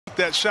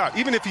that shot.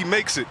 Even if he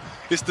makes it,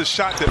 it's the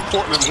shot that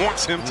Portland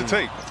wants him to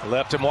take.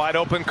 Left him wide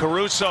open.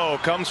 Caruso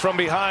comes from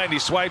behind. He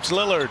swipes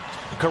Lillard.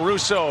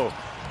 Caruso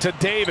to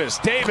Davis.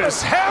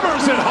 Davis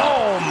hammers it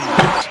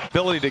home.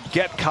 Ability to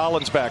get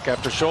Collins back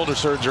after shoulder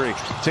surgery,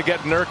 to get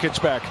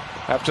Nurkic back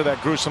after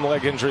that gruesome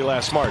leg injury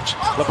last March.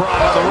 LeBron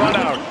on the run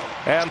out.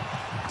 And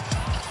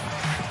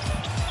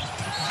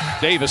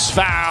Davis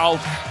fouled.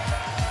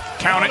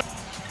 Count it.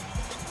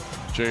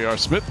 J.R.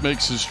 Smith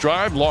makes his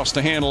drive, lost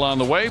the handle on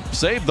the way.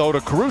 Saved, though,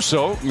 to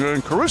Caruso.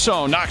 And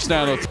Caruso knocks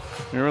down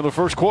here in the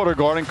first quarter,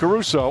 guarding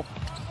Caruso.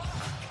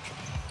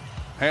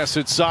 Pass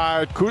it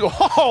side.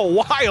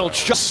 Oh, wild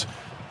shot.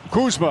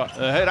 Kuzma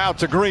head out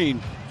to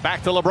Green.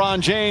 Back to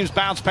LeBron James.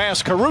 Bounce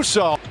pass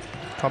Caruso.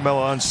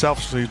 Carmelo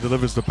unselfishly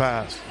delivers the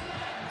pass.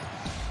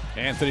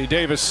 Anthony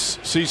Davis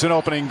sees an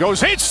opening,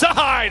 goes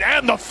inside,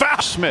 and the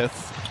foul.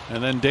 Smith,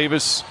 and then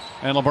Davis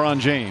and LeBron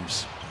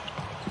James.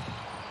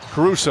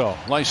 Caruso,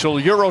 nice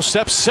little Euro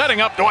step, setting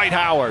up Dwight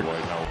Howard.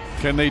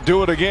 Can they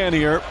do it again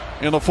here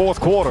in the fourth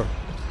quarter?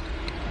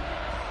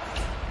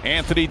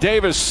 Anthony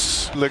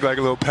Davis. Looked like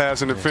a little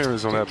pass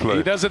interference on that play.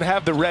 He doesn't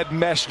have the red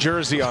mesh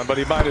jersey on, but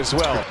he might as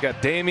well.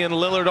 Got Damian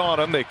Lillard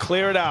on him. They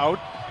clear it out.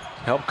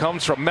 Help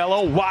comes from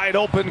Melo. Wide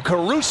open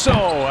Caruso.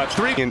 A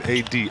three. And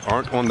AD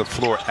aren't on the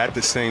floor at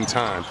the same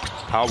time.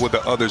 How will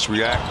the others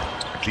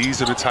react?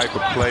 These are the type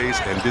of plays,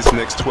 and this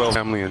next 12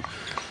 family, and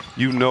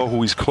you know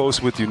who he's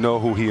close with, you know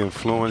who he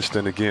influenced,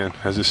 and again,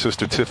 as his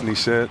sister Tiffany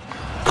said,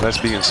 let's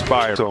be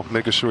inspired. So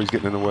making sure he's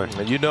getting in the way.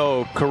 And you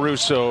know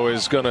Caruso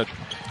is going to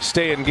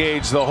stay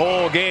engaged the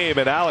whole game,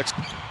 and Alex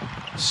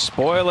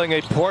spoiling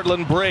a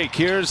Portland break.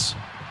 Here's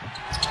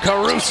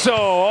Caruso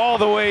all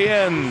the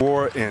way in.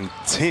 4 and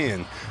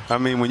 10. I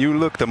mean, when you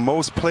look the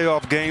most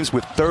playoff games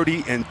with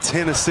 30 and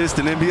 10 assists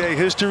in NBA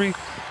history,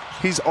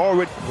 he's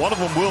already. One of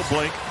them will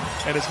blink,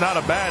 and it's not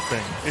a bad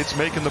thing. It's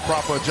making the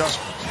proper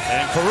adjustment.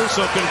 And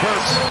Caruso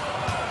converts.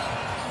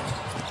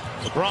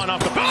 LeBron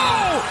off the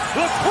ball.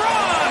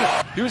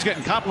 LeBron! He was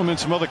getting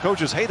compliments from other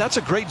coaches. Hey, that's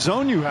a great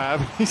zone you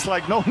have. He's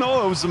like, no,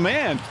 it was the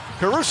man.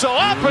 Caruso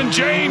up and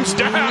James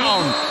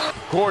down.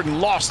 Gordon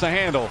lost the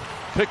handle.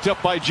 Picked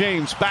up by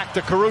James. Back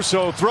to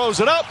Caruso.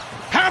 Throws it up.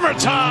 Hammer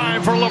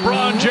time for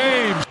LeBron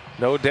James.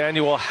 No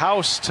Daniel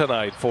House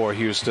tonight for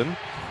Houston.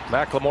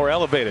 McLemore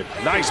elevated.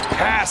 Nice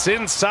pass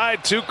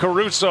inside to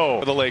Caruso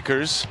for the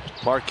Lakers.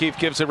 Markieff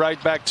gives it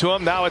right back to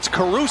him. Now it's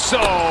Caruso,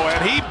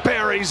 and he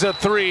buries a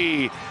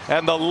three.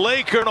 And the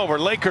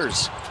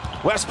Lakers.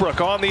 Westbrook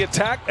on the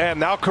attack, and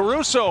now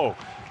Caruso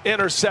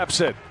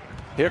intercepts it.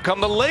 Here come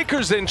the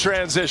Lakers in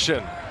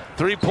transition.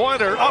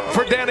 Three-pointer up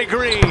for Danny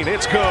Green.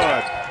 It's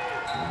good.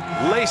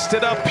 Laced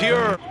it up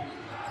pure.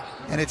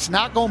 And it's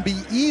not going to be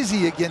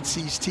easy against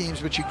these teams,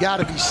 but you got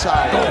to be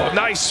solid. Oh,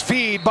 nice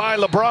feed by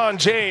LeBron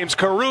James.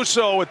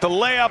 Caruso with the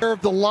layup.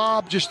 Of the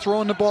lob, just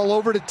throwing the ball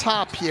over the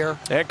top here.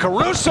 And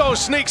Caruso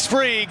sneaks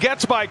free,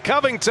 gets by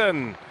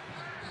Covington.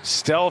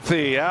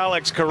 Stealthy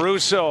Alex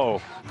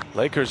Caruso.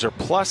 Lakers are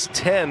plus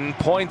 10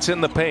 points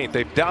in the paint.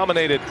 They've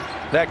dominated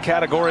that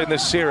category in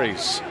this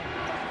series.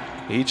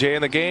 EJ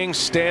and the gang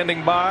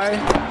standing by.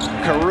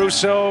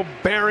 Caruso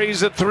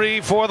buries a three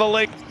for the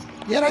Lakers.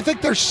 Yeah, and I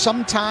think there's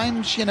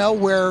sometimes,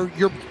 where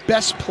your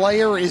best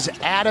player is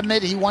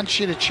adamant. He wants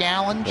you to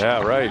challenge.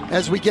 Yeah, right.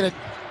 As we get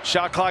a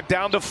shot clock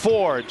down to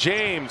 4.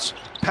 James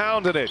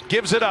pounded it,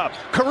 gives it up.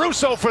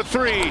 Caruso for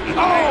 3.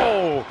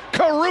 Oh,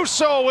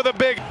 Caruso with a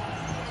big.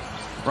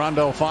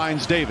 Rondo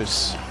finds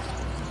Davis.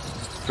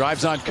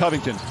 Drives on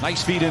Covington.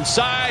 Nice feed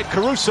inside.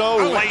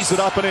 Caruso lays it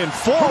up and in.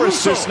 4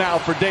 assists now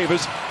for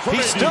Davis.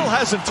 He still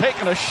hasn't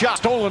taken a shot.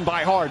 Stolen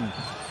by Harden.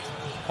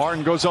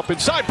 Harden goes up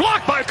inside,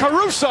 blocked by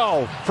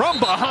Caruso from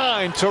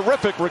behind.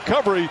 Terrific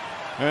recovery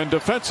and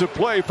defensive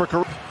play for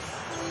Caruso.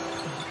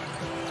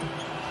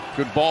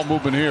 Good ball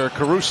movement here.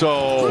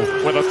 Caruso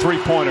with a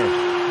three-pointer.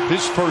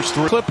 His first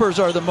three. Clippers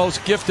are the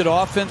most gifted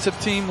offensive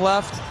team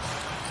left,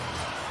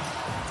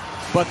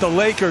 but the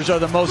Lakers are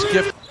the most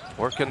gifted.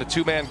 Working the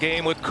two-man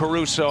game with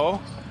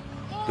Caruso.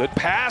 Good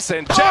pass,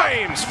 and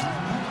James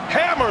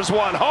hammers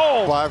one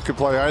home. 5 can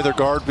play either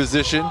guard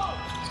position.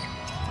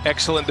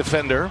 Excellent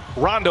defender.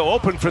 Rondo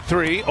open for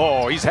 3.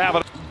 Oh, he's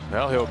having.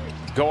 Well, he'll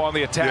go on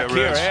the attack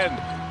here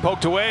and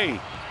poked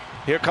away.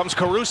 Here comes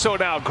Caruso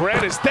now.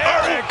 Grant is there,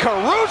 and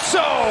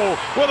Caruso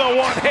with a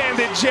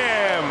one-handed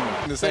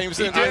jam. The same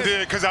sentence. I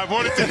did, because I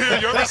wanted to hear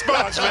your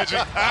response,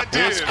 Legend. I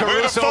did. It's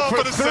Caruso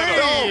for 3.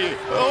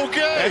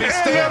 Okay. And he's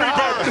standing by.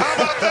 How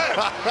about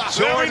that?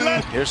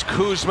 Jordan. Here's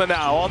Kuzma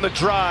now on the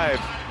drive.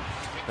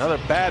 Another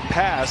bad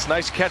pass.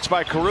 Nice catch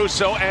by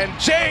Caruso, and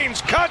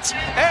James cuts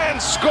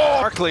and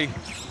scores. Barkley.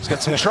 He's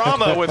got some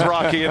trauma with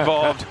Rocky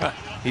involved.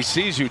 He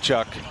sees you,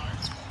 Chuck.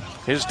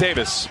 Here's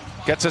Davis.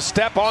 Gets a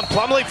step on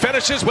Plumlee,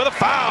 finishes with a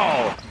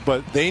foul.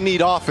 But they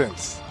need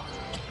offense.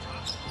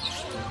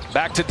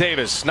 Back to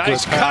Davis.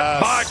 Nice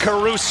cut by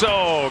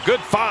Caruso. Good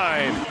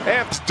find.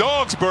 And it's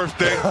Dog's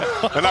birthday,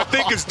 and I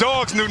think his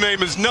dog's new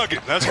name is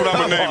Nugget. That's what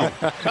I'm going to name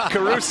him.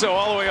 Caruso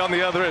all the way on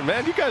the other end.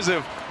 Man, you guys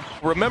have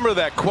remember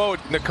that quote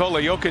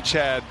Nikola Jokic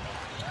had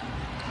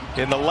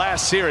in the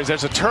last series.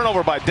 There's a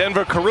turnover by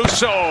Denver.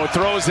 Caruso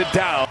throws it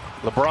down.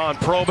 LeBron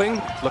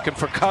probing, looking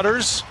for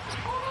cutters.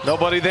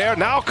 Nobody there.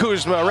 Now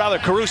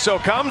Caruso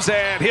comes,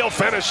 and he'll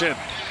finish it.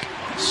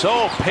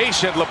 So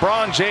patient,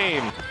 LeBron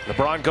James.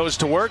 LeBron goes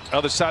to work,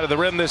 other side of the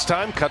rim this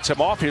time, cuts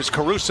him off. Here's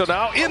Caruso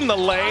now in the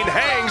lane,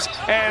 hangs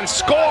and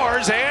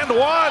scores, and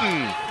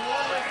one.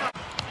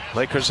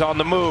 Lakers on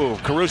the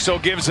move. Caruso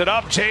gives it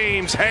up.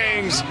 James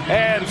hangs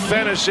and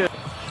finishes.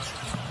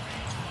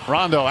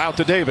 Rondo out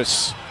to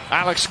Davis.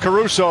 Alex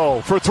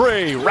Caruso for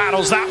three.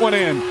 Rattles that one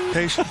in.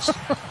 Patience.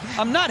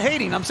 I'm not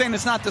hating. I'm saying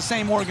it's not the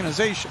same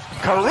organization.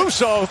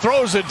 Caruso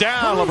throws it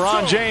down.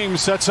 LeBron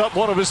James sets up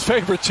one of his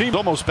favorite teams.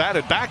 Almost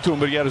batted back to him,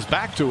 but he had his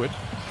back to it.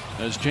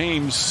 As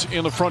James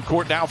in the front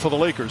court now for the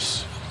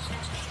Lakers.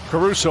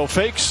 Caruso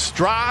fakes,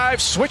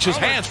 drives, switches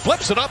hands,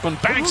 flips it up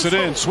and banks it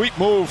in. Sweet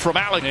move from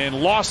Alex and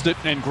lost it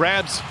and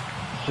grabs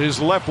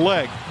his left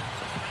leg.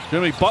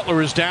 Jimmy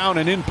Butler is down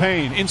and in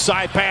pain.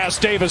 Inside pass,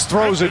 Davis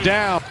throws it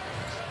down.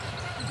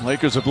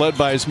 Lakers have led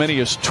by as many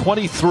as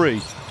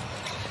 23.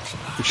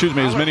 Excuse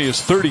me, as many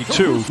as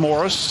 32.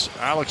 Morris,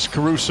 Alex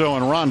Caruso,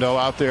 and Rondo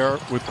out there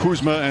with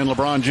Kuzma and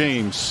LeBron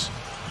James.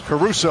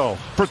 Caruso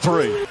for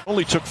three.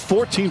 Only took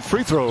 14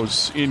 free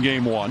throws in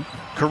game one.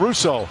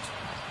 Caruso,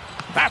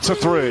 that's a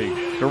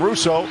three.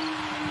 Caruso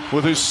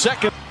with his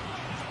second.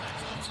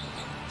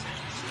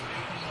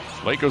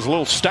 Lakers a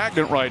little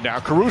stagnant right now.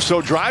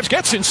 Caruso drives,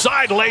 gets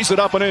inside, lays it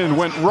up and in.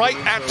 Went right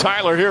at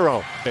Tyler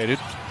Hero.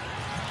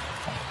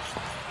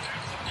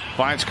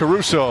 Finds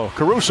Caruso.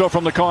 Caruso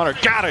from the corner.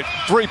 Got it.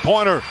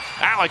 Three-pointer.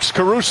 Alex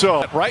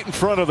Caruso right in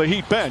front of the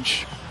Heat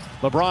bench.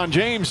 LeBron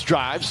James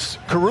drives.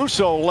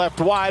 Caruso left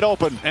wide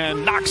open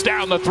and knocks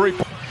down the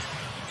three-point.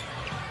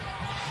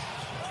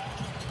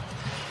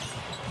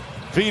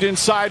 Feed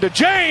inside to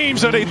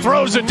James and he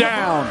throws it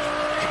down.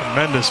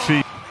 Tremendous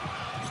feat.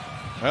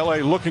 LA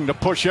looking to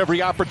push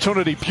every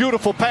opportunity.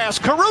 Beautiful pass.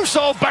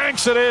 Caruso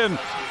banks it in.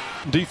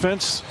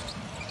 Defense.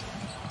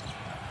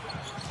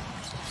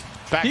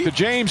 Back to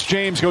James.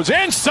 James goes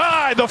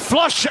inside. The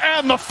flush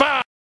and the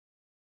foul.